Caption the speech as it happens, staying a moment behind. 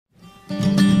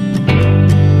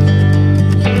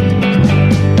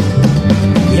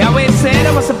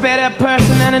better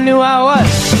person than I knew I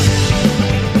was.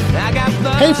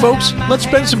 Hey folks, let's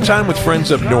spend some time with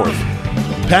friends up north.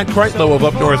 Pat Kreitlow of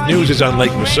Up North News is on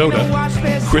Lake Minnesota.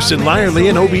 Kristen Lyerly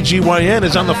and OBGYN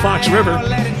is on the Fox River.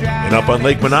 And up on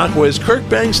Lake Minocqua is Kirk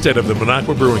Bangstead of the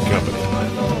Minocqua Brewing Company.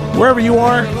 Wherever you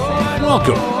are,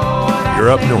 welcome. You're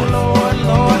up north.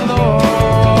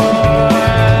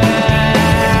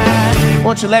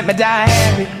 Won't you let me die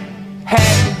happy,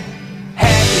 happy,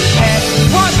 happy,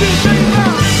 happy. 1, 2,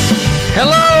 3, 4.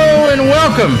 Hello and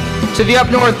welcome to the Up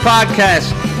North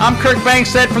podcast. I'm Kirk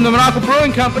Bangstead from the Minocqua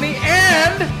Brewing Company,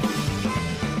 and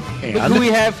look who we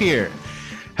have here.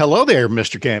 Hello there,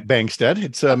 Mr. Bangstead.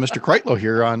 It's Mr. Kreitlow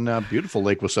here on beautiful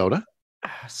Lake Wissota.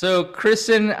 So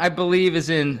Kristen, I believe, is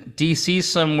in D.C.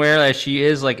 somewhere, as she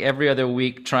is like every other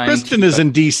week trying. Kristen is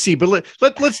in D.C., but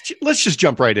let's just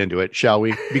jump right into it, shall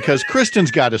we? Because Kristen's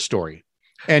got a story,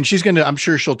 and she's gonna. I'm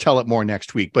sure she'll tell it more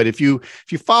next week. But if you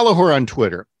follow her on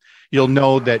Twitter, you'll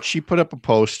know that she put up a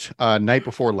post night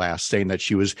before last saying that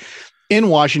she was in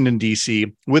Washington,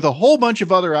 D.C. with a whole bunch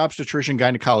of other obstetrician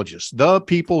gynecologists, the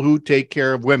people who take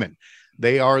care of women.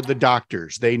 They are the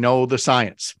doctors. They know the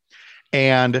science.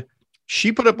 And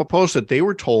she put up a post that they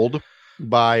were told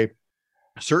by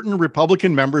certain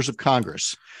Republican members of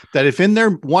Congress that if in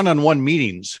their one-on-one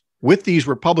meetings with these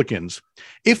Republicans,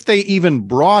 if they even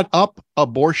brought up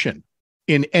abortion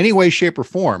in any way, shape, or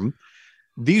form,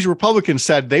 these Republicans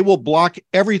said they will block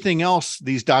everything else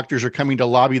these doctors are coming to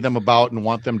lobby them about and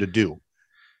want them to do.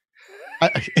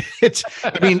 It's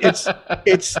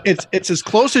as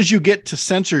close as you get to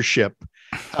censorship,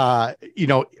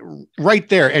 right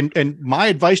there. And my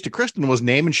advice to Kristen was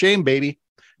name and shame, baby.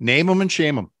 Name them and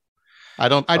shame them. I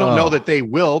don't know that they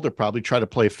will. They'll probably try to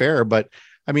play fair, but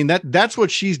I mean, that's what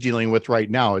she's dealing with right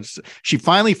now. She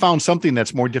finally found something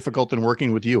that's more difficult than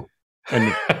working with you.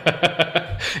 And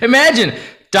imagine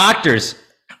doctors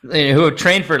who have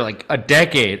trained for like a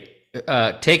decade,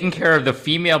 taking care of the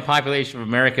female population of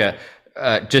America,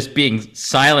 just being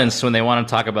silenced when they want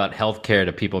to talk about healthcare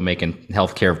to people making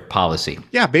healthcare policy.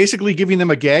 Yeah, basically giving them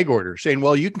a gag order, saying,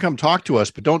 "Well, you can come talk to us,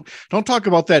 but don't talk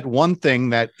about that one thing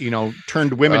that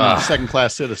turned women into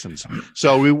second-class citizens."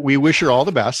 So we wish her all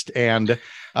the best, and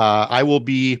I will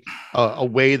be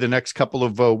away the next couple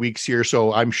of weeks here,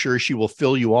 so I'm sure she will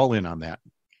fill you all in on that.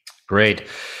 Great.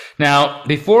 Now,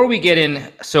 before we get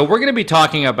in, so we're going to be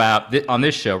talking about, on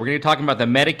this show, we're going to be talking about the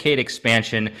Medicaid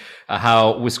expansion,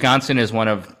 how Wisconsin is one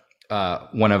of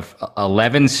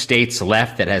 11 states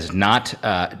left that has not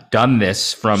done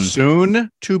this from...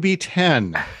 Soon to be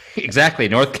 10. Exactly.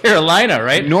 North Carolina,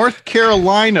 right? North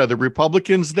Carolina, the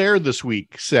Republicans there this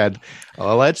week said,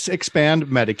 let's expand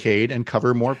Medicaid and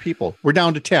cover more people. We're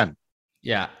down to 10.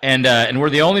 Yeah, and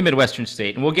we're the only Midwestern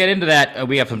state, and we'll get into that.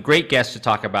 We have some great guests to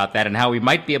talk about that and how we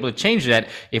might be able to change that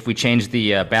if we change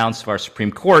the balance of our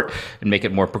Supreme Court and make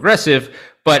it more progressive.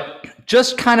 But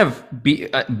just kind of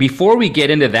before we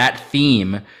get into that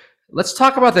theme, let's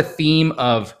talk about the theme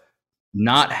of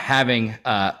not having,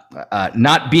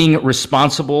 not being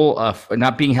responsible,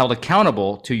 not being held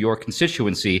accountable to your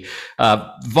constituency.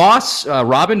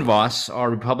 Robin Vos, our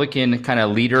Republican kind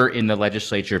of leader in the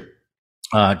legislature,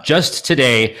 just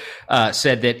today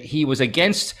said that he was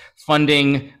against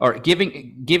funding or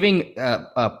giving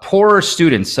poorer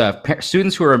students,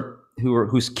 students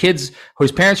whose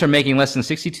parents are making less than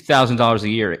 $62,000 a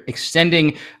year,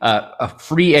 extending a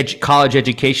free college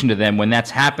education to them when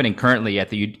that's happening currently at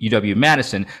the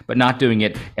UW-Madison, but not doing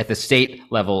it at the state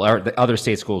level or the other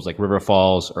state schools like River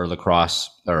Falls or La Crosse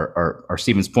or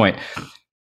Stevens Point,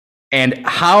 and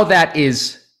how that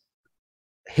is.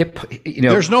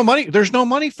 There's no money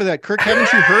for that, Kirk.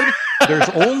 Haven't you heard?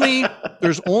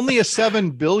 There's only a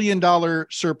 $7 billion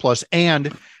surplus,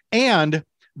 and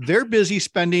they're busy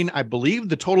spending, I believe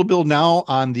the total bill now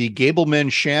on the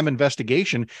Gableman sham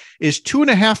investigation is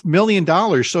 $2.5 million.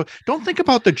 So don't think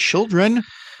about the children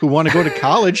who want to go to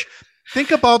college.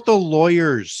 Think about the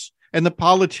lawyers and the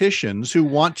politicians who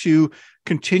want to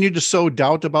continue to sow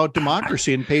doubt about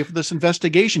democracy and pay for this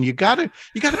investigation. You got to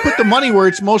put the money where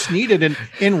it's most needed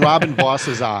in Robin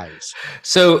Voss's eyes.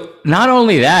 So not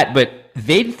only that, but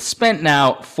they've spent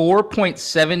now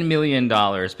 $4.7 million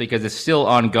because it's still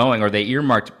ongoing, or they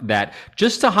earmarked that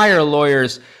just to hire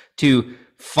lawyers to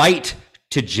fight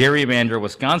to gerrymander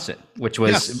Wisconsin, which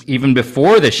was even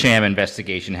before the sham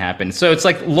investigation happened. So it's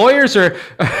like lawyers are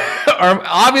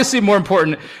obviously more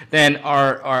important than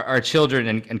our children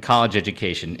and college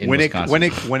education in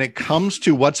Wisconsin. When it comes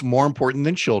to what's more important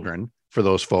than children for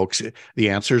those folks, the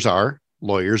answers are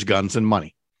lawyers, guns, and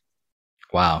money.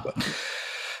 Wow.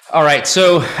 All right,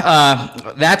 so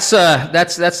that's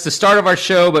the start of our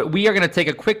show, but we are going to take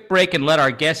a quick break and let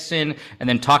our guests in and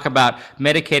then talk about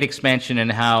Medicaid expansion and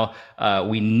how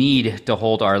we need to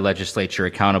hold our legislature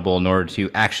accountable in order to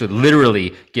actually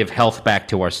literally give health back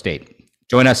to our state.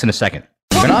 Join us in a second.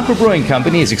 Minocqua Brewing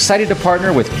Company is excited to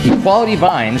partner with Equality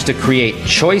Vines to create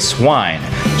Choice Wine.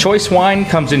 Choice Wine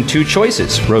comes in two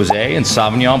choices, Rosé and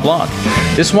Sauvignon Blanc.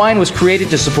 This wine was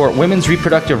created to support women's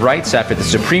reproductive rights after the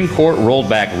Supreme Court rolled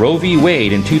back Roe v.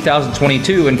 Wade in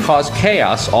 2022 and caused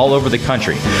chaos all over the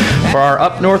country. For our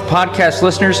Up North podcast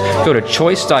listeners, go to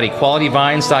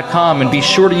choice.equalityvines.com and be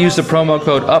sure to use the promo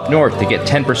code UPNORTH to get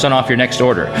 10% off your next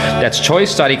order. That's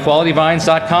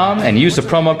choice.equalityvines.com and use the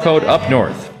promo code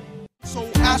UPNORTH. So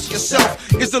ask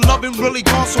yourself, is the loving really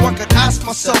gone? So I could ask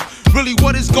myself, really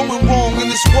what is going wrong in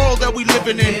this world that we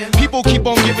living in? People keep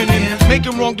on giving in,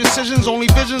 making wrong decisions, only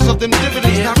visions of them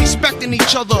dividends. Not respecting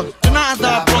each other, denying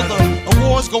thy brother. A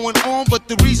war's going on, but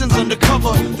the reason's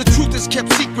undercover. The truth is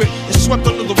kept secret, it's swept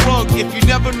under the rug. If you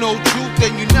never know truth,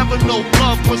 then you never know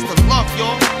love. What's the love,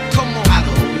 y'all? Come on, I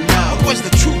don't know. What's the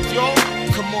truth, y'all?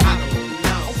 Come on, I don't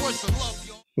know. Where's the love,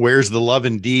 y'all? Where's the love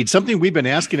indeed? Something we've been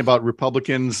asking about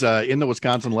Republicans in the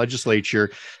Wisconsin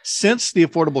legislature since the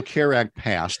Affordable Care Act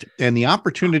passed, and the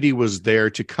opportunity was there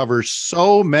to cover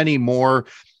so many more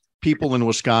people in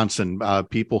Wisconsin,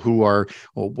 people who are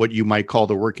what you might call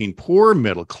the working poor,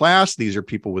 middle class. These are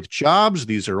people with jobs.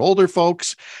 These are older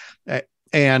folks.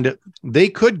 And they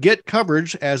could get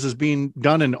coverage as is being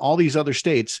done in all these other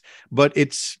states, but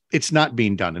it's not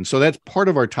being done. And so that's part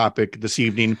of our topic this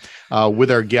evening with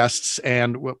our guests.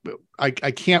 And I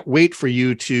can't wait for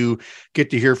you to get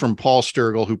to hear from Paul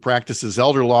Sturgill, who practices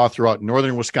elder law throughout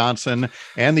northern Wisconsin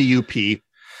and the UP.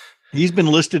 He's been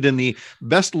listed in the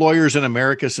best lawyers in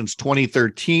America since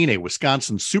 2013, a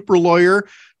Wisconsin super lawyer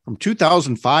from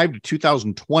 2005 to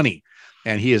 2020.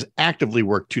 And he has actively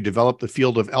worked to develop the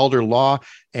field of elder law,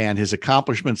 and his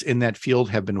accomplishments in that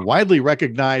field have been widely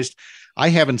recognized. I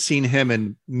haven't seen him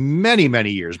in many,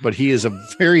 many years, but he is a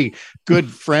very good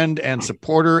friend and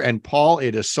supporter. And Paul,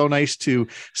 it is so nice to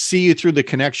see you through the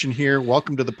connection here.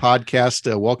 Welcome to the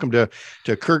podcast. Welcome to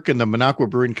Kirk and the Minocqua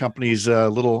Brewing Company's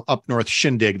little up north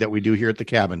shindig that we do here at the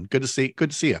cabin. Good to see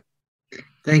you.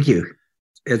 Thank you.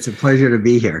 It's a pleasure to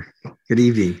be here. Good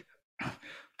evening.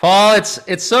 Paul,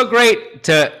 it's so great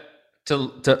to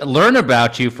learn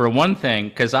about you, for one thing,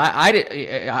 because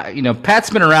I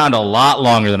Pat's been around a lot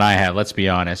longer than I have. Let's be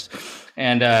honest,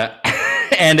 and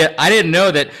and I didn't know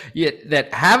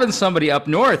that having somebody up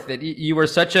north, that you were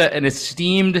such an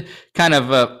esteemed kind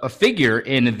of a figure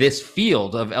in this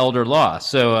field of elder law.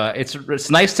 So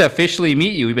it's nice to officially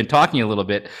meet you. We've been talking a little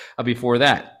bit before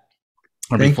that,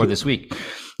 or before this week.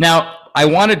 Now, I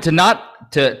wanted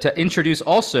to introduce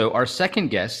also our second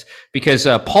guest, because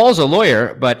Paul's a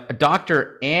lawyer, but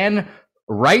Dr. Ann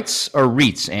Reitz, or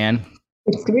Reitz, Ann?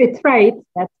 It's right.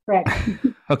 That's correct.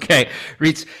 Okay,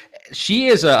 Reitz. She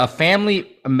is a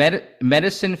family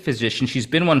medicine physician. She's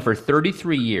been one for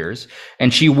 33 years,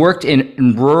 and she worked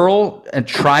in rural and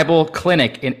tribal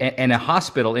clinic in a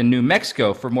hospital in New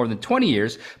Mexico for more than 20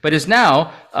 years, but is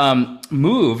now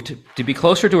moved to be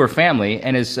closer to her family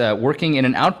and is working in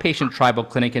an outpatient tribal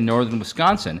clinic in northern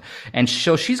Wisconsin. And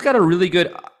so she's got a really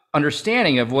good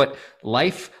understanding of what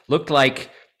life looked like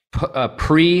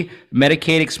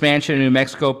pre-Medicaid expansion in New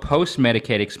Mexico,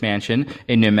 post-Medicaid expansion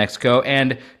in New Mexico,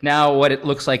 and now what it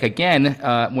looks like again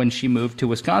when she moved to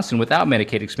Wisconsin without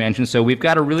Medicaid expansion. So we've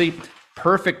got a really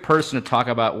perfect person to talk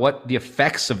about what the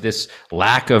effects of this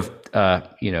lack of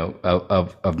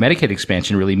Medicaid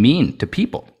expansion really mean to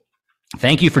people.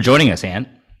 Thank you for joining us, Ann.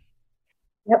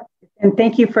 Yep, and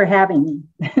thank you for having me.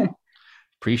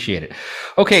 Appreciate it.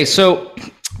 Okay, so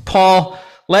Paul,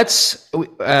 let's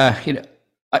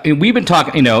we've been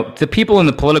talking, the people in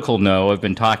the political know have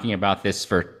been talking about this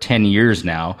for 10 years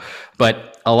now,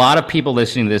 but a lot of people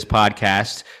listening to this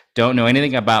podcast don't know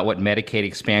anything about what Medicaid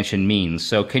expansion means.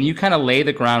 So can you kind of lay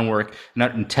the groundwork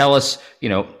and tell us,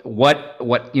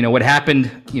 what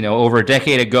happened, over a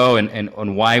decade ago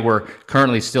and why we're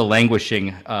currently still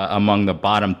languishing among the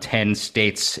bottom 10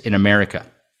 states in America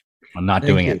on not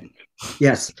doing it?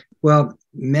 Yes. Well,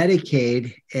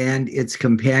 Medicaid and its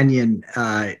companion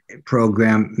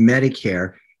program,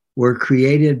 Medicare, were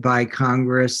created by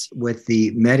Congress with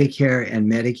the Medicare and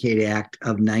Medicaid Act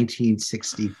of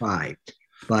 1965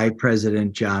 by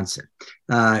President Johnson.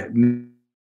 The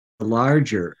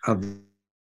larger of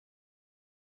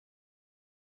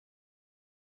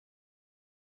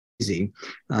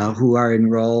who are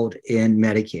enrolled in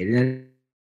Medicaid. And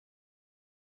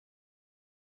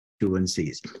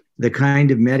the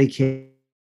kind of Medicaid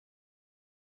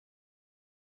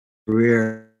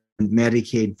career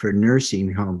Medicaid for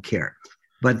nursing home care.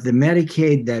 But the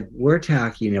Medicaid that we're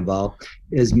talking about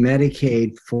is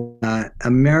Medicaid for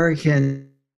American.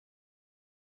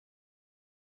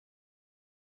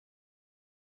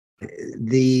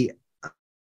 The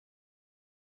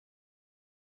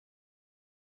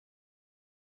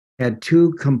had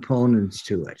two components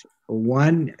to it.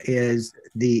 One is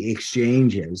the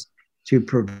exchanges to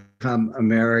become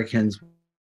Americans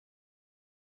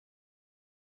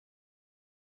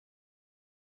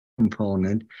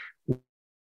component.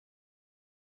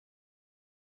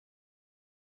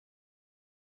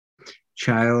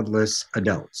 Childless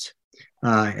adults.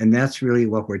 And that's really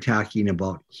what we're talking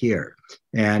about here.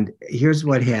 And here's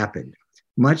what happened.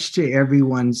 Much to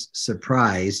everyone's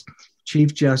surprise,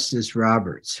 Chief Justice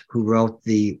Roberts, who wrote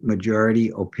the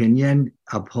majority opinion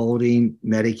upholding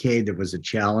Medicaid, there was a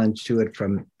challenge to it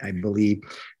from, I believe,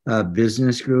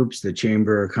 business groups, the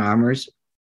Chamber of Commerce,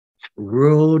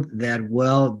 ruled that,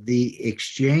 well, the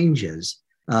exchanges,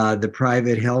 the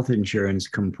private health insurance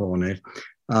component,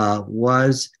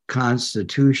 was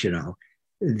constitutional.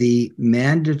 The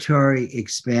mandatory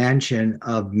expansion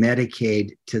of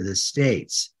Medicaid to the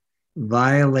states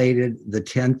violated the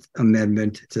 10th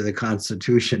Amendment to the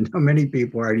Constitution. How many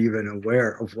people aren't even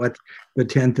aware of what the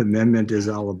 10th Amendment is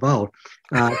all about?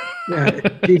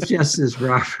 Chief Justice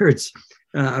Roberts,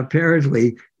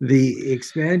 apparently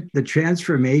the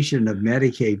transformation of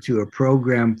Medicaid to a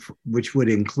program which would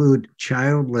include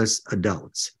childless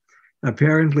adults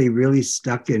apparently really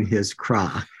stuck in his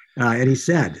craw. And he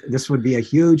said this would be a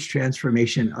huge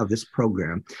transformation of this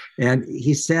program. And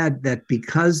he said that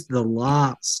because the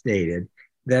law stated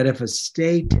that if a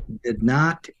state did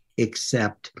not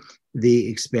accept the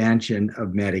expansion of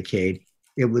Medicaid,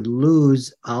 it would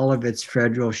lose all of its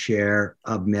federal share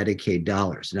of Medicaid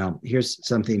dollars. Now, here's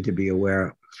something to be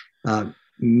aware of.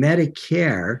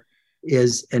 Medicare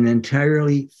is an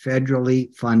entirely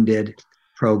federally funded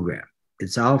program.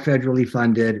 It's all federally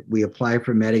funded. We apply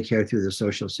for Medicare through the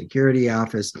Social Security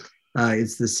office.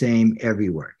 It's the same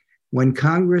everywhere. When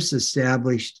Congress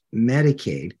established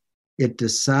Medicaid, it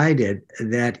decided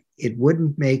that it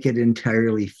wouldn't make it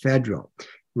entirely federal.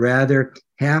 Rather,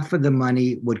 half of the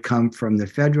money would come from the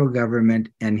federal government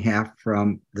and half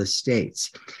from the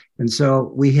states. And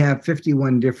so we have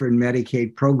 51 different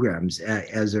Medicaid programs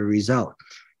as a result.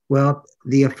 Well,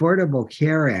 the Affordable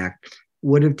Care Act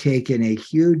would have taken a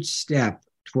huge step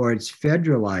towards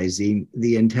federalizing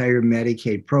the entire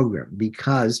Medicaid program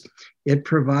because it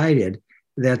provided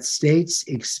that states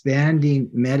expanding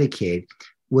Medicaid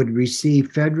would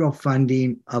receive federal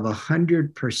funding of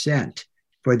 100%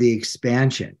 for the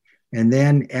expansion. And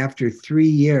then after 3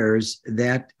 years,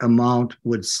 that amount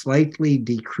would slightly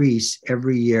decrease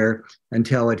every year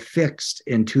until it fixed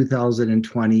in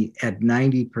 2020 at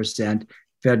 90%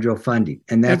 federal funding.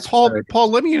 And that's Paul,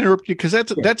 let me interrupt you because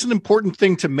that's an important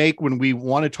thing to make when we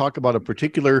want to talk about a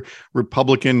particular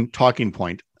Republican talking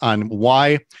point on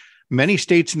why many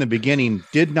states in the beginning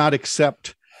did not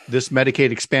accept this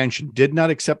Medicaid expansion, did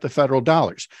not accept the federal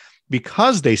dollars,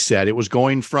 because they said it was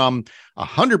going from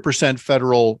 100%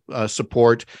 federal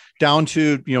support down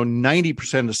to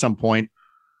 90% at some point.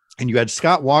 And you had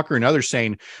Scott Walker and others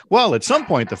saying, well, at some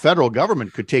point the federal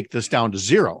government could take this down to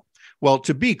zero. Well,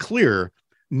 to be clear,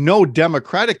 no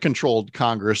Democratic controlled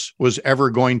Congress was ever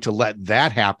going to let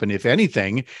that happen. If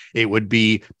anything, it would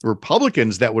be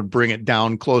Republicans that would bring it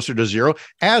down closer to zero,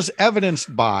 as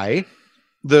evidenced by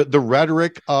the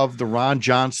rhetoric of the Ron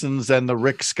Johnsons and the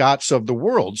Rick Scotts of the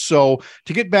world. So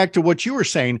to get back to what you were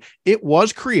saying, it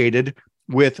was created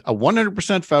with a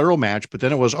 100% federal match, but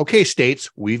then it was, okay, states,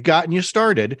 we've gotten you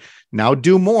started. Now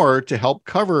do more to help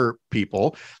cover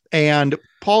people. And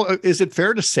Paul, is it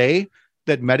fair to say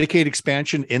that Medicaid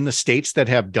expansion in the states that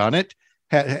have done it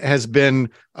has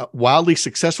been wildly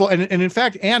successful? And in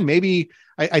fact, Ann, maybe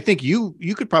I think you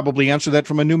could probably answer that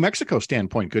from a New Mexico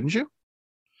standpoint, couldn't you?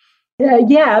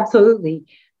 Yeah, absolutely.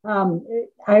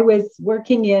 I was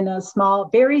working in a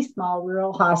very small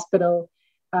rural hospital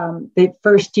the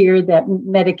first year that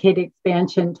Medicaid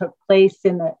expansion took place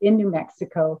in New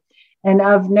Mexico. And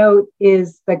of note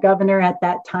is the governor at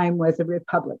that time was a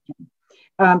Republican.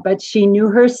 But she knew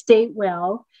her state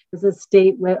well. It was a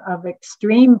state of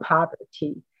extreme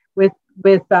poverty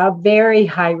with a very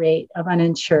high rate of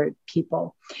uninsured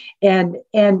people, and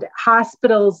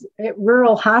hospitals,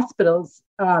 rural hospitals,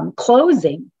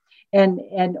 closing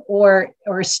or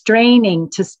straining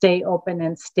to stay open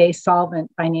and stay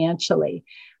solvent financially,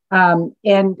 and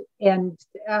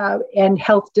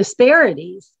health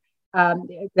disparities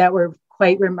that were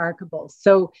quite remarkable.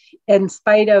 So, in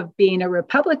spite of being a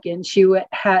Republican, she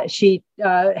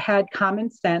had common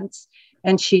sense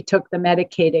and she took the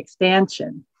Medicaid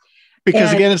expansion.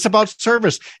 Because again, it's about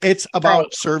service. It's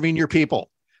about serving your people,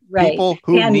 people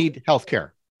who need health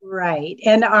care. Right.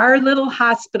 And our little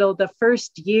hospital, the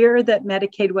first year that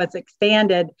Medicaid was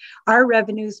expanded, our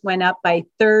revenues went up by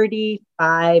 35%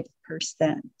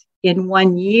 in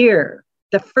 1 year,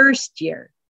 the first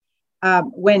year,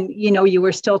 when, you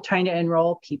were still trying to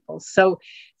enroll people. So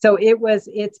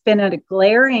it's been a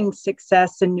glaring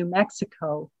success in New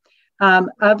Mexico.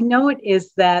 Of note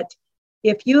is that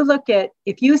if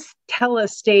you tell a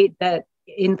state that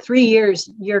in 3 years,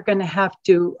 you're going to have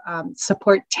to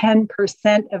support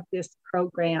 10% of this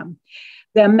program,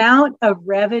 the amount of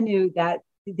revenue that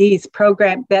these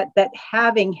programs, that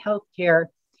having healthcare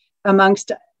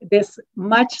amongst this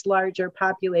much larger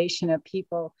population of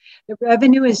people, the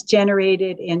revenue is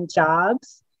generated in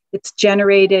jobs. It's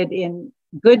generated in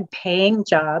good paying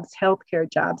jobs,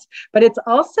 healthcare jobs, but it's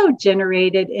also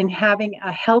generated in having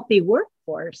a healthy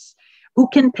workforce who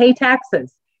can pay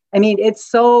taxes. I mean,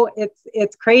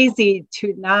 it's crazy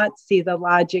to not see the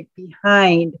logic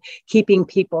behind keeping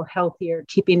people healthier,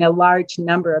 keeping a large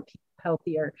number of people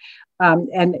healthier,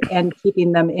 and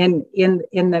keeping them in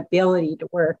the ability to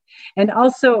work. And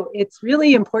also, it's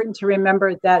really important to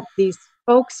remember that these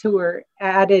folks who are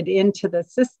added into the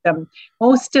system,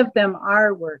 most of them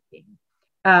are working.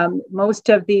 Most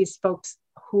of these folks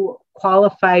who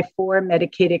qualify for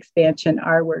Medicaid expansion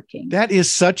are working. That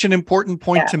is such an important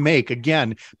point to make,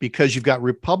 again, because you've got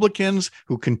Republicans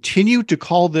who continue to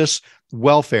call this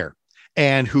welfare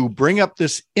and who bring up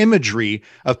this imagery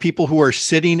of people who are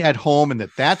sitting at home and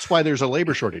that's why there's a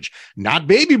labor shortage, not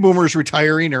baby boomers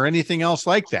retiring or anything else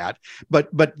like that. But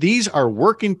these are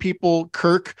working people,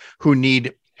 Kirk, who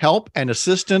need help and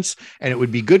assistance, and it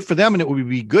would be good for them, and it would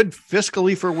be good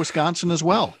fiscally for Wisconsin as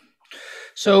well.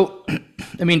 So,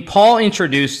 I mean, Paul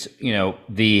introduced,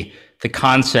 the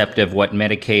concept of what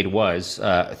Medicaid was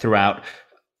throughout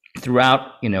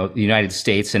the United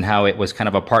States, and how it was kind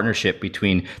of a partnership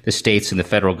between the states and the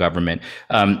federal government.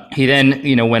 He then,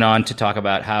 went on to talk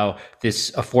about how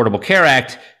this Affordable Care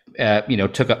Act,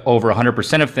 took over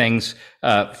 100% of things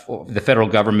for the federal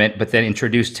government, but then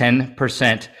introduced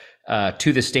 10%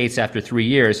 to the states after 3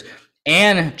 years,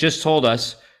 and just told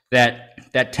us that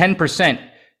 10%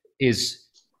 is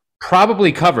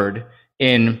probably covered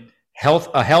in health.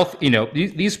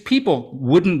 These people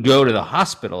wouldn't go to the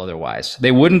hospital otherwise.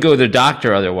 They wouldn't go to the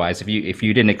doctor otherwise if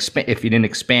you didn't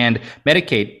expand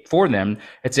Medicaid for them.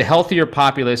 It's a healthier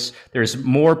populace. There's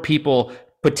more people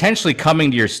potentially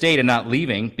coming to your state and not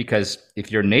leaving, because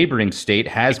if your neighboring state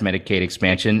has Medicaid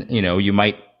expansion,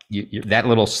 that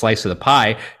little slice of the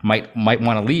pie might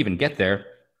want to leave and get there.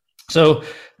 So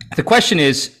the question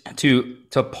is to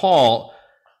Paul,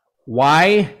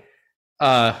 why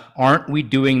aren't we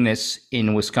doing this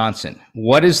in Wisconsin?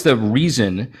 What is the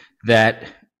reason that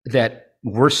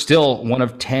we're still one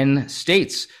of 10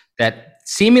 states that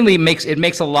seemingly makes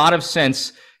a lot of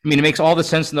sense? I mean, it makes all the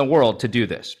sense in the world to do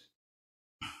this.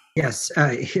 Yes,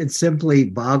 it simply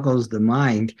boggles the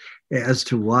mind as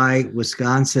to why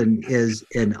Wisconsin is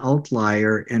an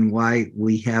outlier and why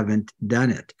we haven't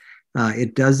done it.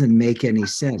 It doesn't make any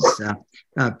sense.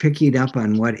 Picking up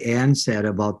on what Ann said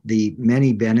about the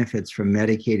many benefits from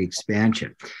Medicaid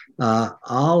expansion,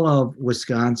 all of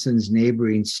Wisconsin's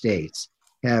neighboring states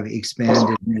have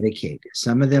expanded Medicaid,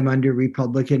 some of them under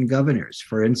Republican governors.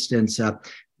 For instance,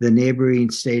 the neighboring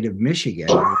state of Michigan,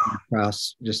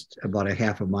 across just about a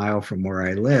half a mile from where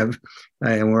I live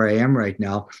and where I am right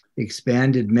now,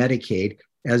 expanded Medicaid.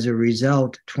 As a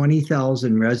result,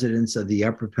 20,000 residents of the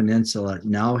Upper Peninsula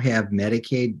now have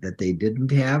Medicaid that they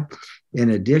didn't have.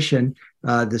 In addition,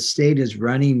 the state is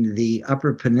running the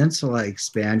Upper Peninsula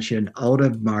expansion out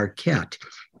of Marquette,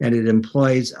 and it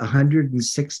employs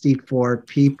 164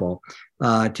 people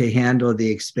to handle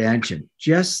the expansion.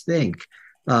 Just think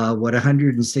what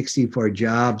 164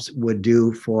 jobs would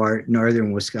do for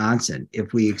northern Wisconsin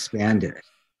if we expanded it.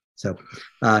 So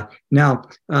now,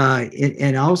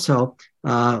 and also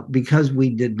because we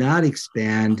did not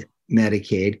expand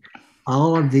Medicaid,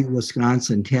 all of the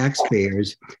Wisconsin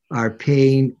taxpayers are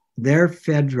paying their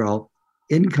federal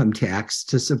income tax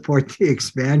to support the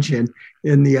expansion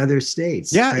in the other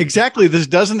states. Yeah, exactly. This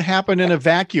doesn't happen in a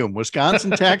vacuum.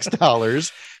 Wisconsin tax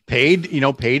dollars paid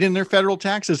in their federal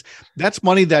taxes. That's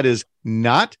money that is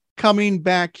not coming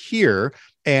back here.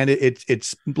 And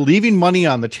it's leaving money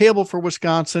on the table for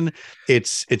Wisconsin.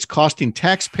 It's costing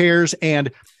taxpayers.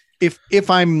 And if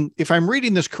I'm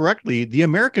reading this correctly, the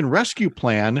American Rescue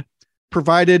Plan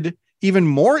provided even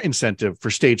more incentive for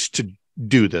states to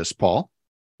do this, Paul.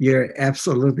 You're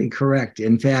absolutely correct.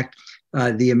 In fact,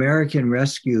 the American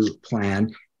Rescue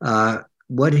Plan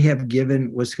would have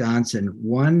given Wisconsin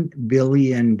 $1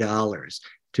 billion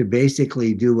to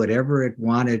basically do whatever it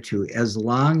wanted to, as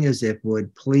long as it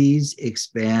would please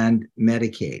expand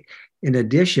Medicaid. In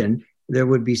addition, there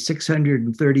would be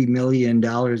 $630 million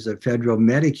of federal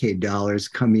Medicaid dollars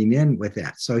coming in with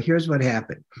that. So here's what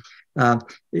happened.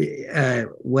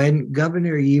 When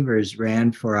Governor Evers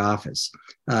ran for office,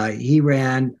 he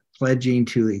ran pledging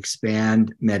to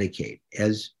expand Medicaid.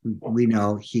 As we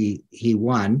know, he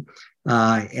won.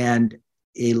 And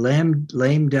a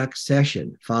lame duck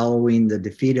session following the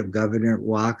defeat of Governor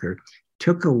Walker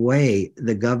took away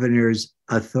the governor's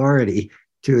authority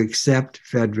to accept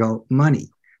federal money.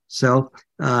 So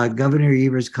Governor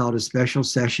Evers called a special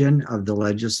session of the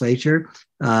legislature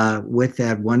with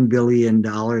that $1 billion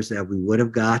that we would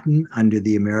have gotten under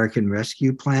the American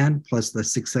Rescue Plan, plus the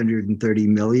 $630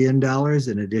 million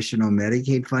in additional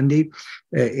Medicaid funding.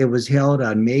 It was held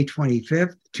on May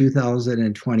 25th,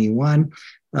 2021.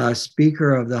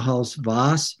 Speaker of the House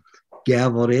Voss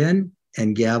gavelled in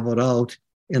and gavelled out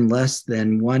in less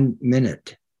than 1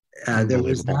 minute. There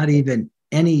was not even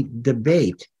any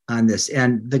debate on this.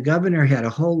 And the governor had a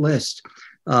whole list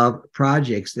of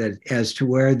projects that as to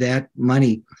where that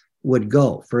money would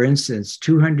go. For instance,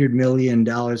 $200 million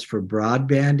for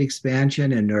broadband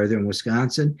expansion in northern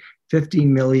Wisconsin, $15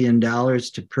 million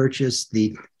to purchase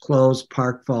the closed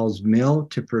Park Falls Mill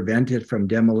to prevent it from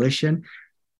demolition.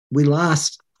 We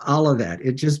lost all of that.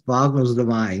 It just boggles the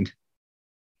mind.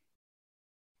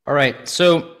 All right.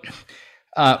 So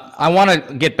I want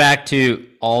to get back to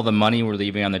all the money we're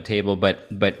leaving on the table, but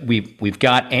we've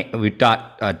got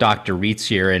Dr. Reitz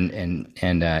here, and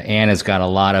Anna's got a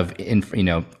lot of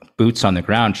boots on the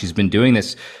ground. She's been doing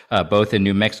this both in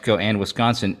New Mexico and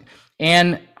Wisconsin.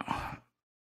 And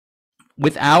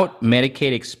without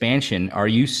Medicaid expansion,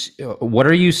 what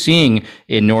are you seeing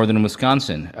in northern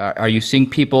Wisconsin? Are you seeing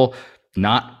people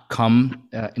not come,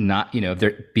 if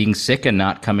they're being sick and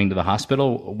not coming to the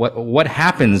hospital? What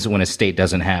happens when a state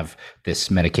doesn't have this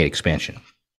Medicaid expansion?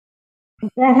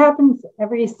 That happens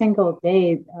every single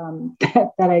day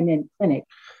that I'm in clinic.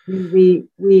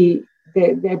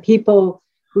 The people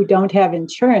who don't have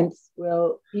insurance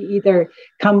will either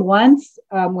come once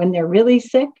when they're really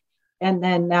sick and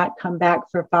then not come back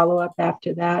for follow-up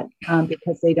after that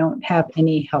because they don't have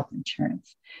any health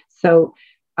insurance. So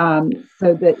I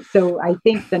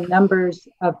think the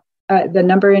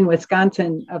number in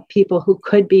Wisconsin of people who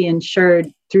could be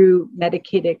insured through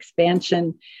Medicaid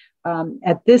expansion,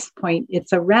 at this point,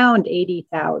 it's around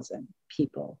 80,000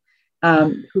 people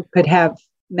who could have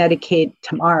Medicaid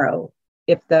tomorrow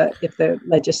if the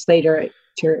legislature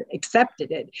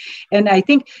accepted it. And I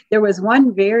think there was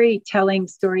one very telling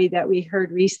story that we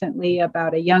heard recently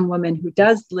about a young woman who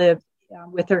does live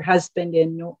with her husband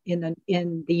in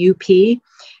the UP.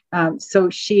 So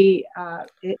she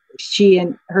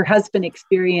and her husband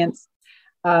experienced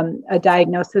a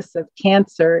diagnosis of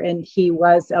cancer, and he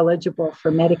was eligible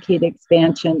for Medicaid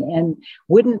expansion and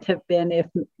wouldn't have been if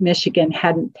Michigan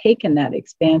hadn't taken that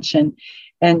expansion.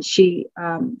 And she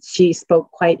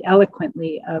spoke quite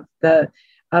eloquently of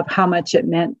how much it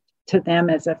meant to them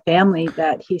as a family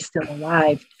that he's still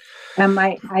alive. And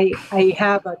I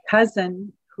have a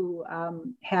cousin who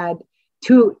had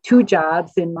two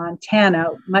jobs in Montana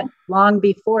long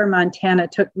before Montana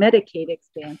took Medicaid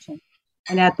expansion.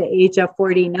 And at the age of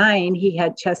 49, he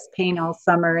had chest pain all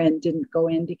summer and didn't go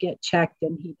in to get checked.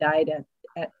 And he died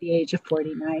at the age of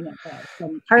 49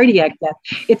 from cardiac death.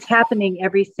 It's happening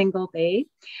every single day.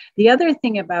 The other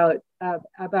thing about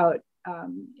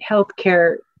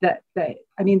healthcare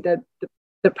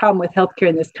the problem with healthcare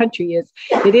in this country is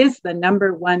it is the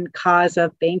number one cause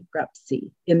of bankruptcy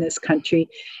in this country.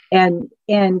 And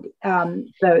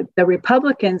the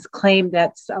Republicans claim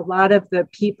that a lot of the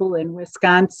people in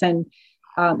Wisconsin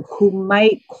who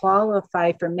might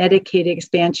qualify for Medicaid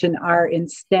expansion are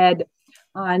instead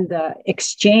on the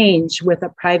exchange with a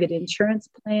private insurance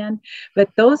plan. But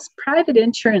those private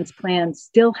insurance plans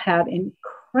still have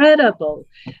incredible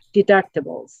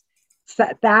deductibles.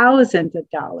 Thousands of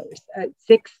dollars,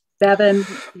 $7,000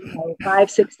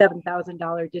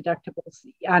 deductibles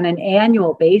on an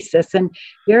annual basis, and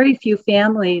very few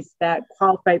families that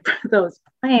qualify for those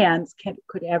plans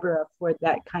could ever afford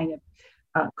that kind of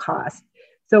cost.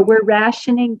 So we're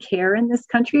rationing care in this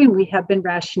country, and we have been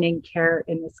rationing care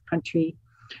in this country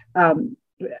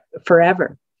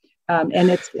forever,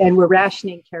 and we're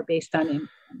rationing care based on income.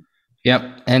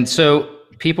 Yep, and so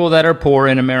people that are poor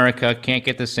in America can't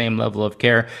get the same level of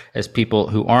care as people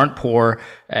who aren't poor.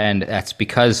 And that's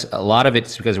because a lot of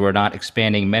it's because we're not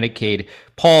expanding Medicaid.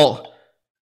 Paul,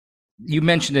 you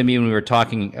mentioned to me when we were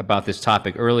talking about this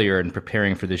topic earlier and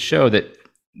preparing for this show that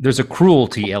there's a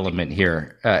cruelty element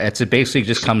here. It basically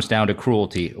just comes down to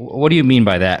cruelty. What do you mean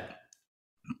by that?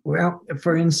 Well,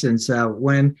 for instance,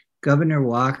 when Governor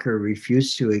Walker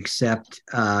refused to accept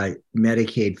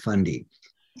Medicaid funding,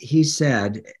 he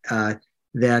said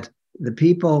that the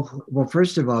people, well,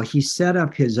 first of all, he set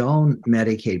up his own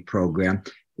Medicaid program,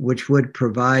 which would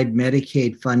provide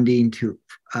Medicaid funding to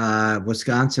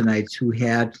Wisconsinites who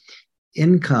had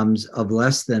incomes of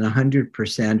less than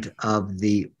 100% of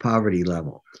the poverty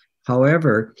level.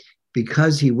 However,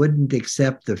 because he wouldn't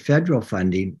accept the federal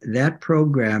funding, that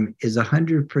program is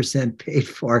 100% paid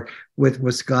for with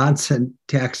Wisconsin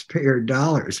taxpayer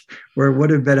dollars, where it would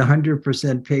have been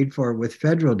 100% paid for with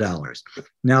federal dollars.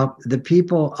 Now, the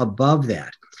people above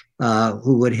that,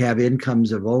 who would have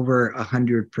incomes of over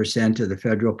 100% of the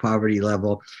federal poverty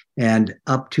level and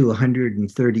up to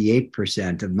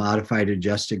 138% of modified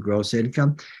adjusted gross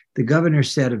income, the governor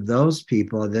said of those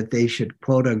people that they should,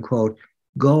 quote unquote,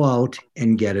 go out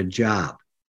and get a job.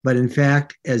 But in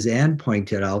fact, as Ann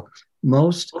pointed out,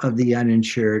 most of the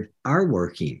uninsured are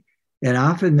working, and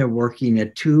often they're working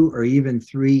at 2 or even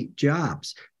 3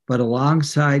 jobs. But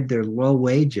alongside their low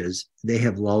wages, they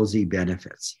have lousy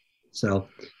benefits. So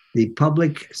the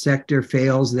public sector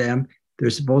fails them. They're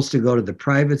supposed to go to the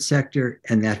private sector,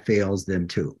 and that fails them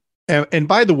too. And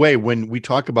by the way, when we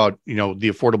talk about, the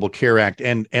Affordable Care Act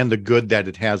and the good that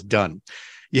it has done,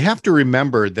 you have to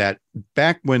remember that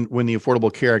back when the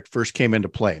Affordable Care Act first came into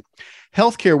play,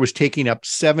 healthcare was taking up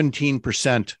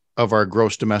 17% of our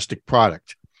gross domestic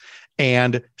product,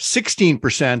 and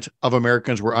 16% of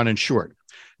Americans were uninsured.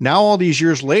 Now, all these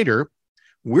years later,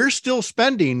 we're still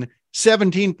spending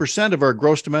 17% of our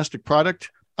gross domestic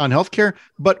product on healthcare,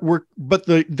 but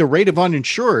the rate of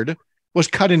uninsured was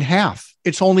cut in half.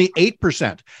 It's only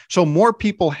 8%. So more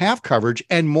people have coverage,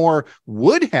 and more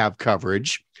would have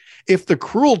coverage if the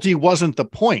cruelty wasn't the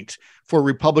point for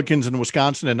Republicans in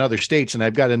Wisconsin and other states. And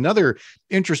I've got another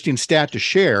interesting stat to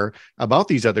share about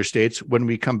these other states when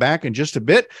we come back in just a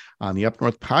bit on the Up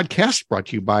North podcast, brought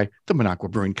to you by the Minocqua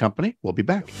Brewing Company. We'll be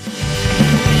back.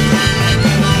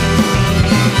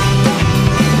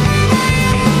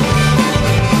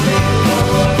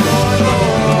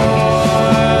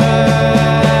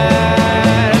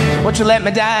 Won't you let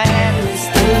me die?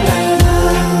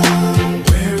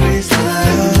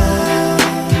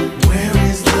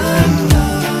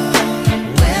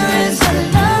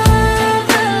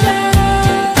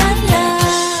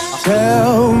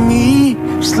 Tell me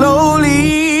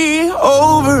slowly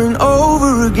over and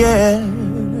over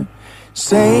again,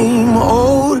 same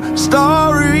old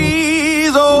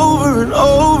stories over and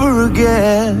over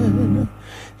again.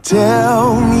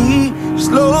 Tell me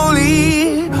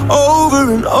slowly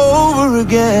over and over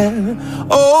again,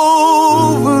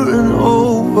 over and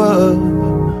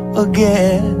over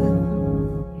again.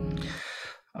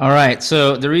 All right.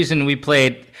 So the reason we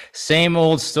played same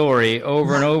old story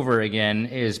over and over again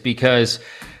is because,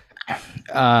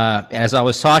 as I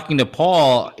was talking to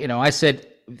Paul, I said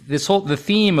the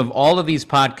theme of all of these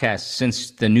podcasts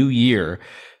since the new year,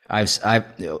 has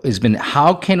been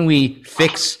how can we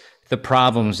fix the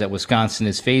problems that Wisconsin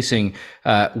is facing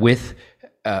with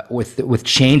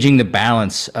changing the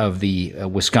balance of the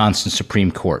Wisconsin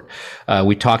Supreme Court.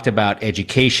 We talked about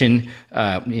education.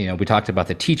 We talked about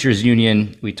the teachers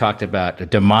union. We talked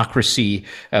about democracy.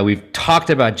 We've talked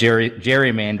about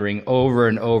gerrymandering over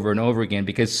and over and over again,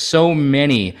 because so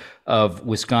many of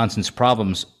Wisconsin's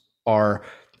problems are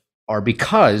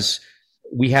because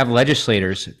we have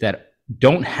legislators that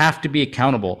don't have to be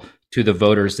accountable to the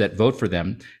voters that vote for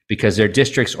them, because their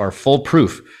districts are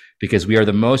foolproof, because we are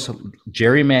the most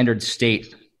gerrymandered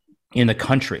state in the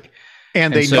country.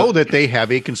 And they know that they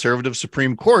have a conservative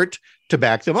Supreme Court to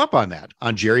back them up on that,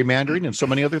 on gerrymandering and so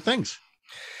many other things.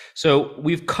 So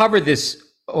we've covered this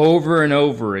over and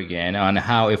over again on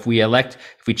how if we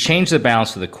change the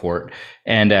balance of the court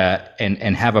and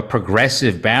have a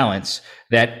progressive balance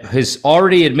that has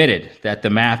already admitted that the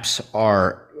maps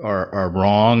are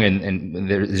wrong and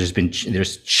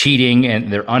there's cheating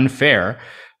and they're unfair,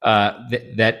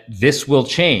 that this will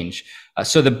change.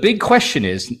 So the big question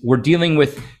is, we're dealing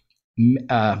with,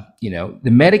 the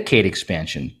Medicaid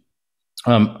expansion.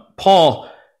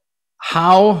 Paul,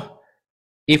 why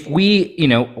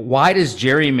does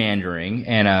gerrymandering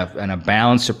and a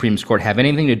balanced Supreme Court have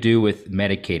anything to do with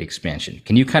Medicaid expansion?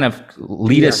 Can you kind of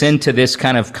lead us into this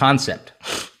kind of concept?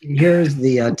 Here's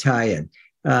the tie-in.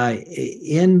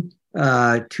 In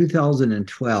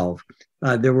 2012,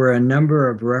 there were a number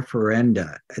of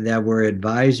referenda that were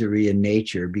advisory in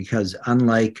nature, because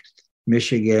unlike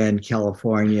Michigan,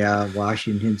 California,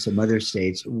 Washington, some other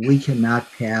states, we cannot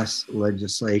pass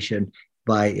legislation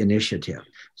by initiative.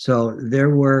 So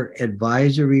there were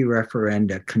advisory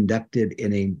referenda conducted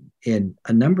in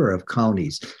a number of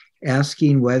counties,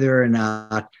 asking whether or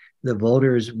not the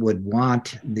voters would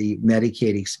want the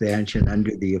Medicaid expansion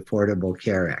under the Affordable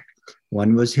Care Act.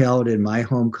 One was held in my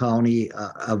home county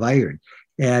of Iron,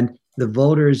 and the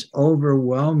voters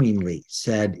overwhelmingly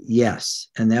said yes.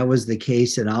 And that was the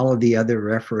case in all of the other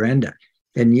referenda.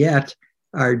 And yet,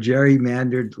 our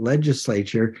gerrymandered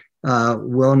legislature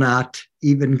will not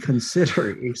even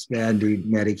consider expanding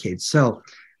Medicaid. So,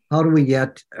 how do we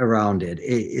get around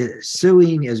it?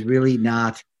 Suing is really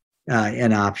not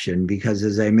an option because,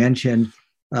 as I mentioned,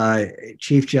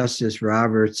 Chief Justice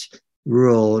Roberts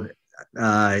ruled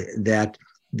that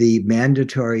the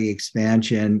mandatory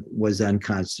expansion was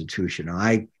unconstitutional.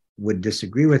 I would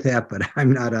disagree with that, but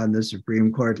I'm not on the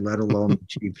Supreme Court, let alone the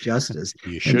Chief Justice.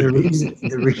 You should.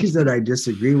 The reason I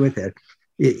disagree with it,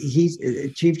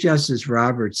 Chief Justice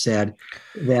Roberts said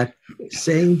that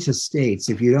saying to states,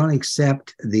 if you don't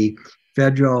accept the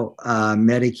federal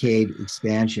Medicaid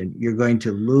expansion, you're going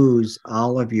to lose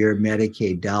all of your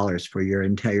Medicaid dollars for your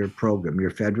entire program,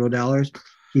 your federal dollars.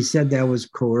 He said that was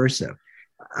coercive.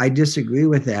 I disagree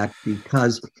with that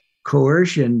because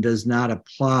coercion does not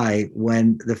apply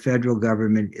when the federal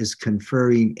government is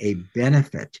conferring a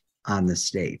benefit on the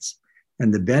states.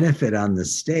 And the benefit on the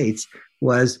states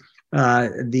was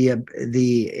the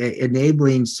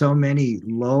enabling so many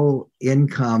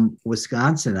low-income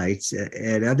Wisconsinites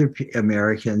and other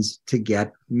Americans to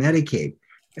get Medicaid,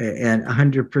 and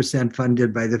 100%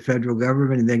 funded by the federal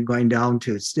government, and then going down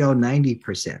to still 90%.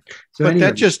 So but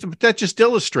anyway, that just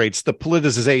illustrates the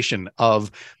politicization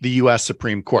of the U.S.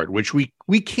 Supreme Court, which we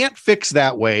can't fix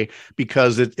that way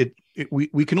because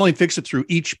we can only fix it through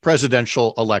each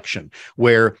presidential election,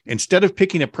 where instead of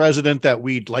picking a president that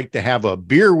we'd like to have a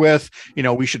beer with,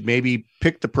 we should maybe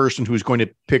pick the person who's going to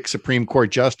pick Supreme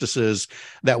Court justices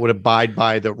that would abide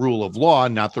by the rule of law,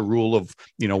 not the rule of,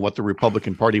 what the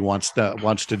Republican Party wants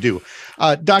to do.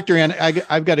 Dr. Ann,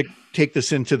 I've got to take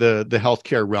this into the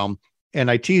healthcare realm, and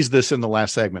I teased this in the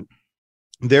last segment.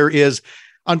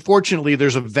 Unfortunately,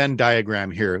 there's a Venn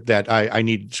diagram here that I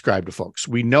need to describe to folks.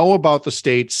 We know about the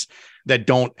states that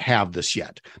don't have this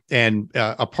yet. And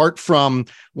apart from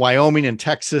Wyoming and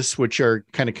Texas, which are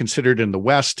kind of considered in the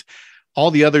West, all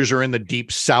the others are in the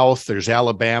deep South. There's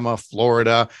Alabama,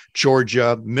 Florida,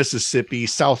 Georgia, Mississippi,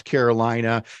 South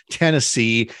Carolina,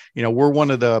 Tennessee. We're one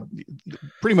of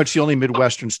pretty much the only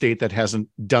Midwestern state that hasn't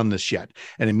done this yet.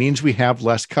 And it means we have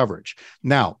less coverage.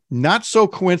 Now, not so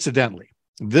coincidentally,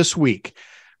 this week,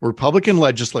 Republican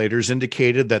legislators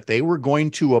indicated that they were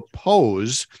going to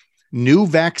oppose new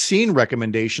vaccine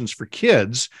recommendations for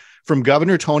kids from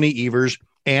Governor Tony Evers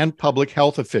and public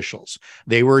health officials.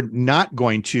 They were not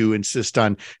going to insist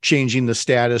on changing the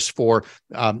status for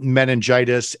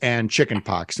meningitis and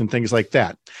chickenpox and things like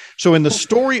that. So in the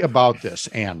story about this,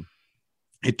 Ann,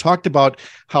 it talked about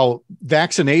how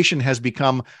vaccination has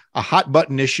become a hot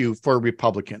button issue for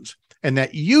Republicans, and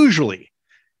that usually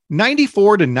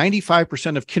 94 to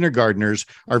 95% of kindergartners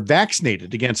are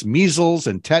vaccinated against measles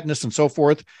and tetanus and so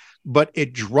forth, but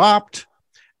it dropped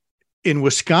in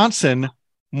Wisconsin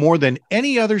more than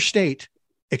any other state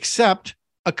except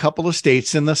a couple of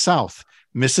states in the South,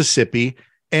 Mississippi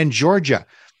and Georgia.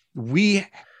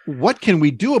 What can we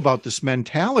do about this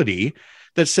mentality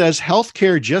that says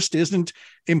healthcare just isn't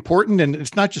important, and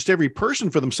it's not just every person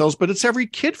for themselves, but it's every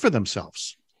kid for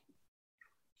themselves?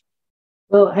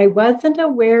 Well, I wasn't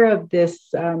aware of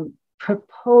this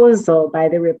proposal by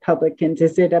the Republicans.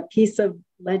 Is it a piece of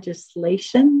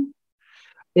legislation?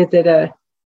 Is it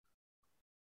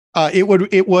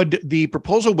the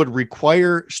proposal would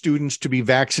require students to be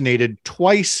vaccinated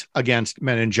twice against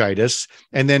meningitis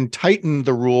and then tighten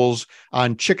the rules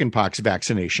on chickenpox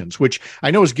vaccinations, which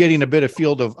I know is getting a bit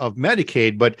afield of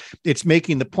Medicaid, but it's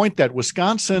making the point that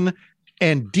Wisconsin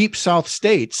and deep South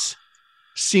states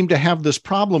seem to have this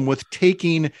problem with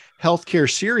taking healthcare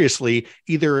seriously,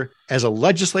 either as a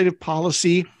legislative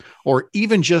policy or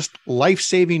even just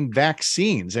life-saving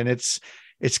vaccines. And it's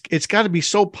got to be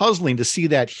so puzzling to see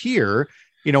that here,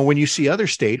 when you see other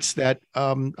states that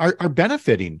are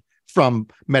benefiting from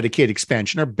Medicaid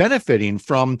expansion, are benefiting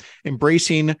from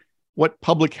embracing what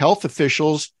public health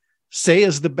officials say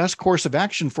is the best course of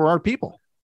action for our people.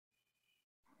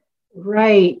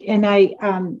 Right. And I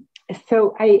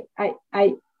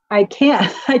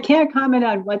can't comment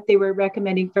on what they were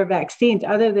recommending for vaccines,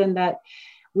 other than that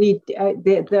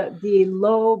the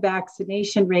low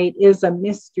vaccination rate is a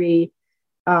mystery.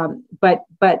 But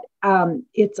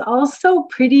it's also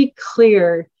pretty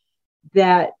clear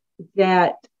that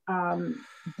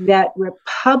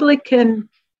Republican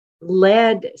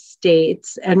led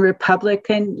states and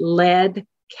Republican led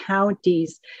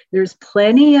counties. There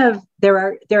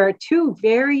are two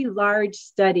very large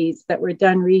studies that were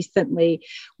done recently.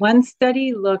 One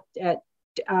study looked at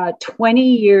 20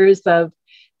 years of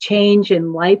change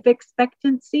in life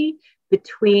expectancy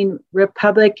between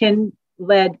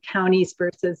Republican-led counties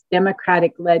versus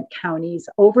Democratic-led counties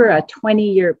over a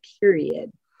 20-year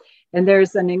period. And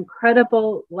there's an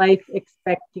incredible life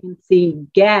expectancy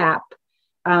gap,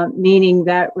 meaning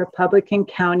that Republican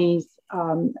counties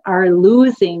are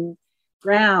losing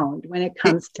ground when it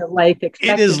comes to life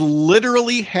expectancy. It is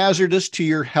literally hazardous to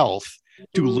your health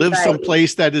to live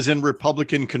someplace that is in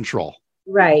Republican control.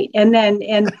 Right. And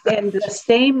the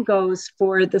same goes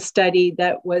for the study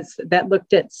that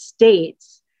looked at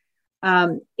states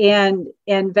and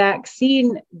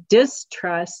vaccine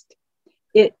distrust.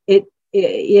 It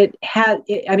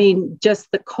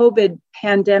just the COVID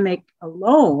pandemic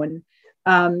alone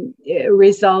it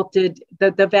resulted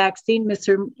that the vaccine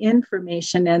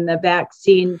misinformation and the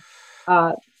vaccine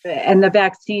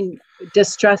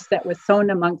distrust that was sown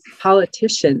amongst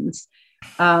politicians,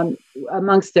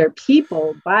 amongst their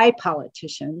people by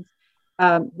politicians,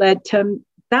 led to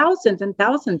thousands and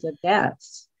thousands of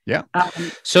deaths. Yeah.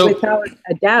 So without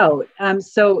a doubt.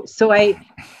 So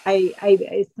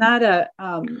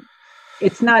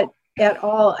it's not at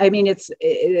all. I mean,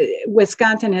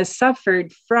 Wisconsin has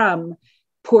suffered from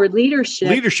poor leadership.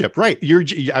 Leadership, right?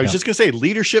 I was just going to say,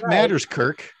 leadership matters,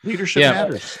 Kirk. Leadership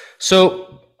matters.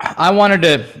 So I wanted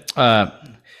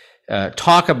to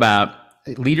talk about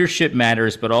leadership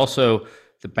matters, but also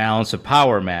the balance of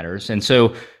power matters. And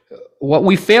so what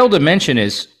we failed to mention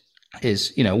is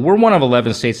we're one of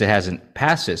 11 states that hasn't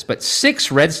passed this, but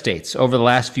 6 red states over the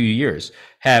last few years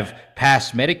have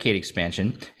passed Medicaid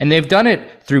expansion, and they've done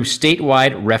it through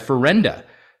statewide referenda.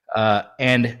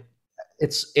 And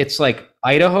it's like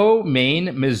Idaho,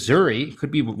 Maine, Missouri,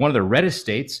 could be one of the reddest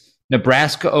states,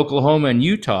 Nebraska, Oklahoma, and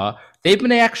Utah. They've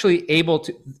been actually able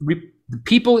to,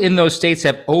 people in those states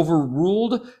have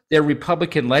overruled their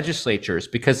Republican legislatures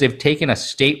because they've taken a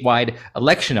statewide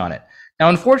election on it. Now,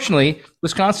 unfortunately,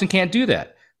 Wisconsin can't do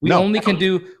that. We only can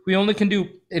do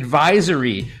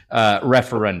advisory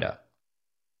referenda.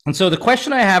 And so the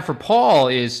question I have for Paul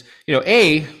is,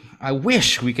 I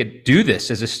wish we could do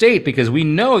this as a state, because we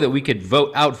know that we could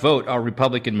outvote our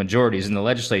Republican majorities in the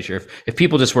legislature if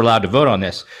people just were allowed to vote on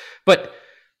this. But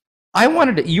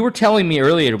you were telling me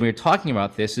earlier when we were talking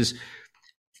about this, is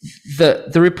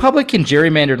the Republican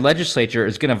gerrymandered legislature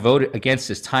is going to vote against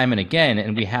this time and again,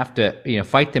 and we have to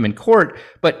fight them in court.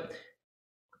 But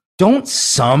don't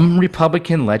some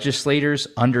Republican legislators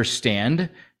understand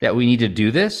that we need to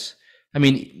do this? I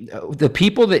mean, the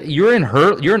people that you're in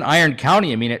Iron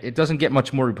County. I mean, it doesn't get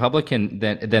much more Republican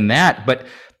than that. But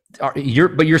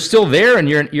you're still there, and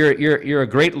you're a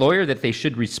great lawyer that they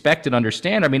should respect and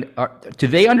understand. I mean, do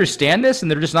they understand this,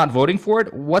 and they're just not voting for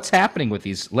it? What's happening with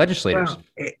these legislators?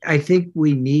 Well, I think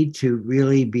we need to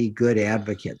really be good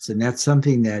advocates, and that's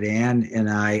something that Ann and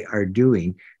I are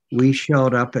doing. We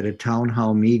showed up at a town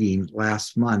hall meeting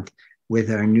last month with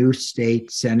our new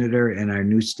state senator and our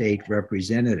new state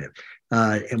representative.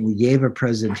 And we gave a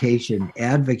presentation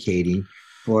advocating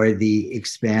for the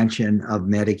expansion of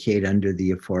Medicaid under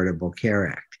the Affordable Care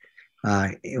Act.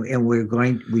 And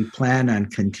we plan on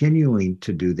continuing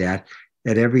to do that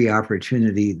at every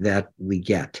opportunity that we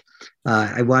get.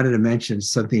 I wanted to mention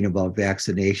something about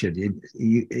vaccination.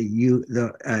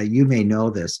 You may know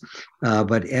this,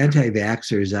 but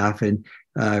anti-vaxxers often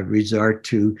resort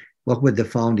to what would the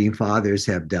founding fathers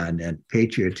have done and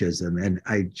patriotism. And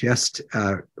I just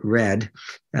read,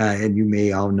 and you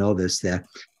may all know this, that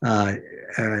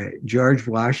George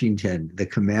Washington, the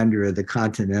commander of the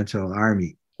Continental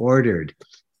Army, ordered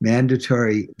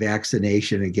mandatory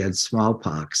vaccination against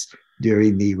smallpox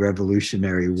during the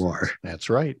Revolutionary War.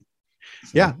 That's right.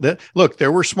 Yeah. Look,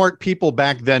 there were smart people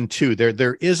back then too.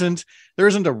 There isn't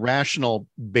a rational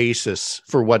basis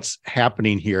for what's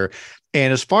happening here.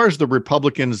 And as far as the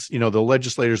Republicans, the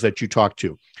legislators that you talk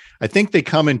to, I think they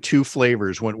come in 2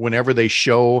 flavors. Whenever they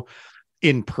show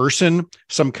in person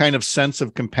some kind of sense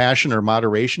of compassion or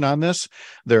moderation on this,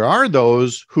 there are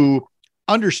those who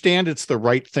understand it's the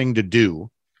right thing to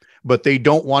do, but they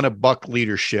don't want to buck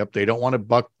leadership. They don't want to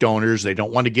buck donors. They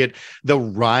don't want to get the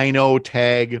rhino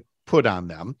tag put on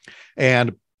them.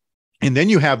 And then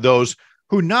you have those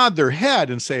who nod their head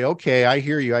and say, okay, I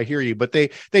hear you. But they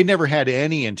never had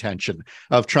any intention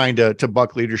of trying to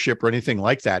buck leadership or anything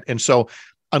like that. And so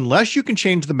unless you can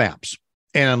change the maps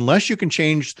and unless you can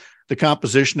change the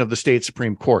composition of the state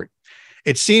Supreme Court,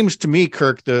 it seems to me,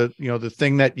 Kirk, the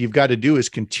thing that you've got to do is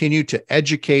continue to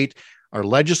educate our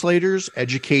legislators,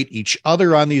 educate each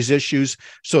other on these issues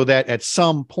so that at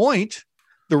some point,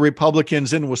 the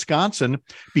Republicans in Wisconsin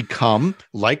become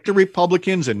like the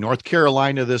Republicans in North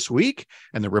Carolina this week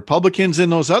and the Republicans in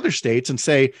those other states and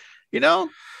say,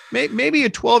 maybe a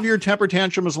 12-year temper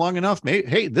tantrum is long enough.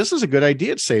 Hey, this is a good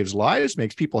idea. It saves lives,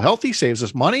 makes people healthy, saves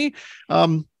us money.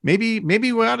 Maybe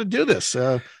we ought to do this.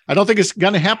 I don't think it's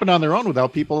going to happen on their own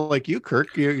without people like you, Kirk,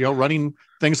 running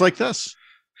things like this.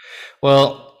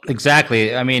 Well,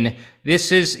 exactly. I mean,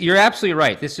 you're absolutely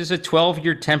right. This is a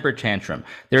 12-year temper tantrum.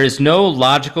 There is no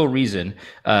logical reason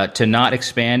to not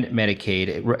expand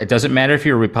Medicaid. It doesn't matter if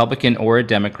you're a Republican or a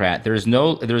Democrat. There's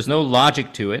no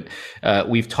logic to it.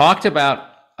 We've talked about,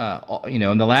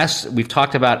 we've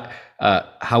talked about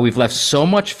how we've left so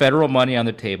much federal money on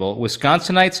the table.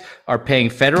 Wisconsinites are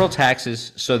paying federal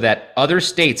taxes so that other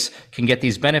states can get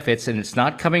these benefits, and it's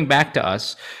not coming back to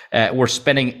us. We're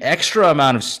spending extra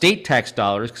amount of state tax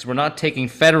dollars because we're not taking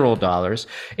federal dollars.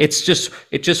 It's just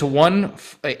one,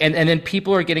 and then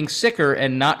people are getting sicker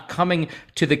and not coming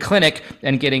to the clinic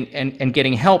and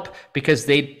getting help because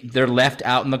they're left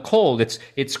out in the cold.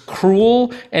 It's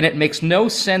cruel, and it makes no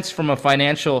sense from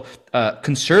a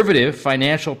conservative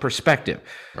financial perspective.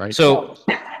 Right. So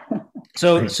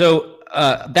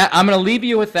that I'm going to leave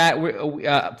you with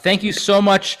that. Thank you so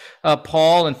much,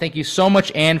 Paul, and thank you so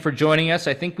much, Ann, for joining us.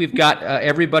 I think we've got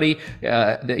everybody,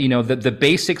 the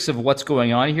basics of what's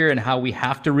going on here and how we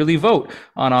have to really vote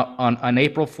on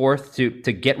April 4th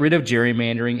to get rid of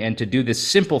gerrymandering and to do this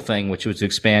simple thing, which was to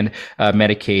expand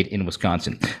Medicaid in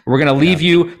Wisconsin. We're going to leave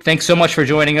you. Thanks so much for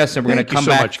joining us, and we're going to come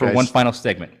back for one final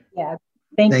segment. Yeah.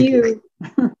 Thank you.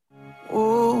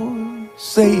 Oh,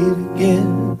 say it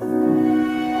again.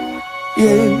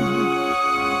 Yeah.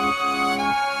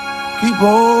 Keep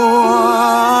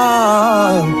on.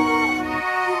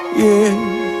 Yeah.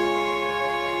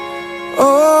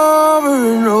 Over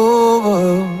and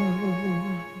over.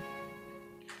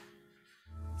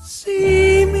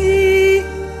 See me.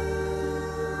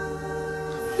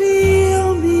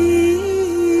 Feel me.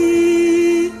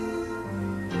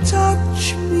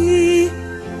 Touch me.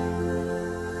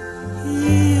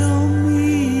 Heal me.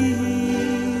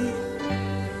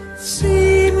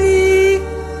 See me,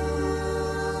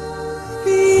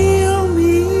 feel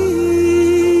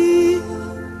me,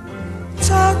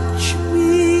 touch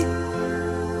me,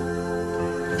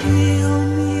 heal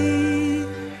me.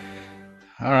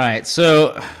 All right,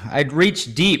 so I'd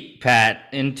reach deep, Pat,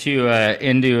 into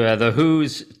the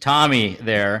Who's Tommy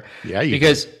there. Yeah,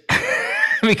 because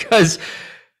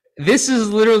this is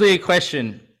literally a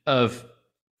question of.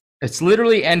 It's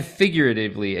literally and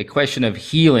figuratively a question of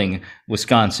healing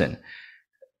Wisconsin.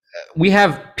 We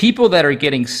have people that are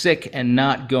getting sick and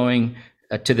not going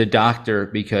to the doctor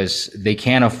because they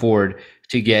can't afford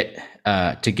to get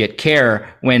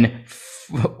care when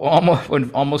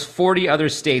almost 40 other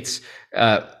states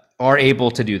are able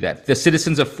to do that. The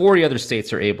citizens of 40 other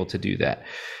states are able to do that.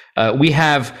 We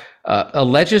have a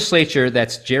legislature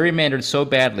that's gerrymandered so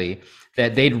badly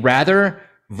that they'd rather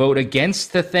vote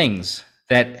against the things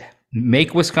that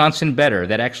make Wisconsin better,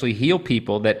 that actually heal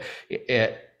people, that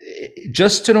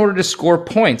just in order to score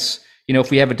points,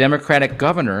 if we have a Democratic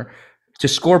governor, to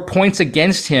score points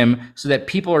against him so that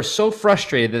people are so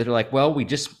frustrated that they're like, well,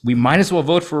 we might as well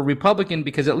vote for a Republican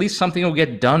because at least something will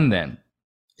get done then.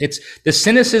 The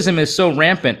cynicism is so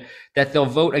rampant that they'll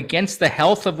vote against the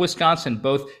health of Wisconsin,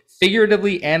 both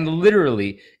figuratively and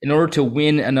literally, in order to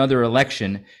win another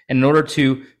election and in order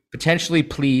to potentially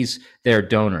please their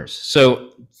donors.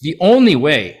 So the only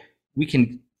way we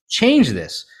can change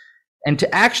this and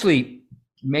to actually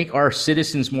make our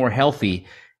citizens more healthy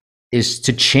is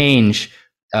to change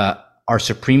our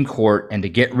Supreme Court and to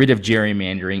get rid of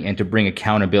gerrymandering and to bring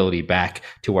accountability back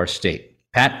to our state.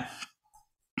 Pat?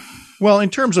 Well, in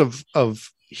terms of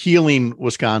healing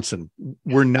Wisconsin,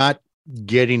 we're not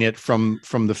getting it from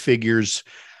the figures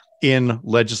in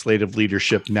legislative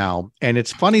leadership now. And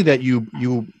it's funny that you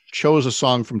chose a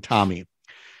song from Tommy,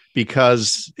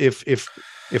 because if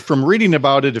from reading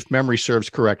about it, if memory serves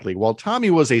correctly, while Tommy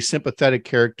was a sympathetic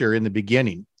character in the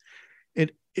beginning,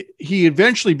 he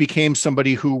eventually became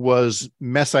somebody who was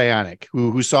messianic,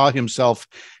 who saw himself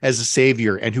as a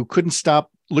savior and who couldn't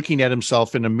stop looking at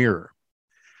himself in a mirror.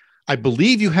 I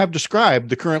believe you have described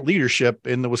the current leadership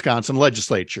in the Wisconsin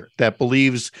legislature that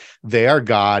believes they are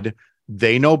God,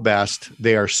 they know best,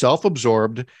 they are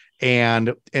self-absorbed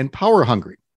and power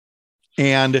hungry.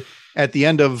 And at the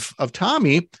end of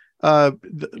Tommy,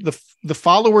 the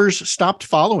followers stopped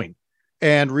following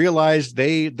and realized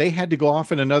they had to go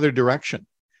off in another direction.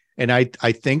 And I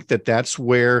think that's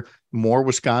where more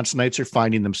Wisconsinites are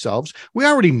finding themselves. We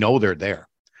already know they're there.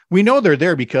 We know they're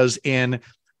there because in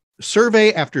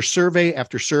survey after survey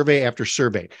after survey after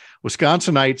survey,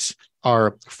 Wisconsinites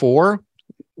are for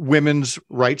women's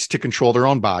rights to control their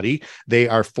own body. They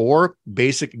are for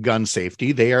basic gun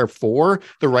safety. They are for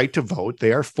the right to vote.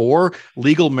 They are for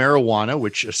legal marijuana,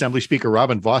 which Assembly Speaker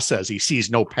Robin Vos says he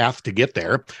sees no path to get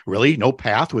there. Really, no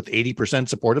path with 80%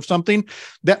 support of something.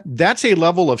 That's a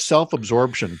level of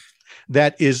self-absorption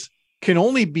that can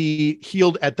only be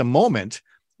healed at the moment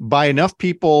by enough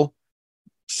people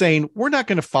saying, we're not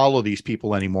going to follow these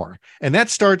people anymore. And that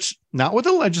starts not with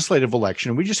a legislative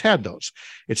election. We just had those.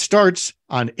 It starts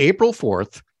on April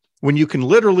 4th, when you can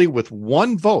literally, with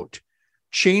one vote,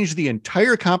 change the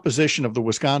entire composition of the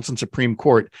Wisconsin Supreme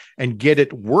Court and get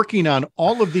it working on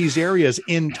all of these areas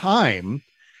in time.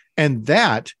 And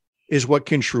that is what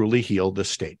can truly heal the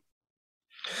state.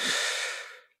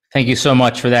 Thank you so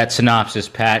much for that synopsis,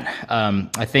 Pat.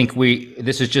 I think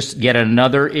this is just yet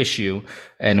another issue,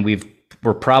 and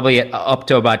we're probably up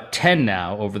to about 10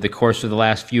 now over the course of the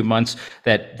last few months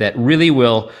that really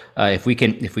will, if we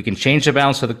can change the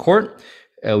balance of the court,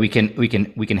 we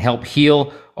can help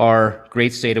heal our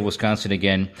great state of Wisconsin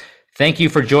again. Thank you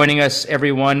for joining us,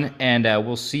 everyone, and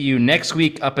we'll see you next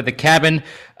week up at the cabin.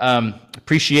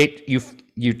 Appreciate you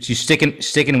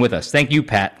sticking with us. Thank you,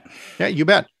 Pat. Yeah, you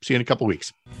bet. See you in a couple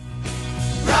weeks.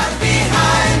 Right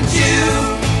behind you,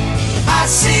 I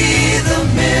see the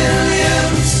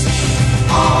millions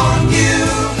on you.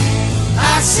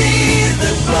 I see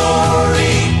the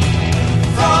glory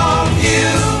from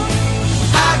you.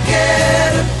 I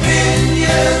get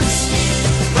opinions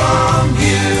from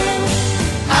you.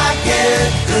 I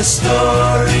get the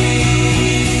story.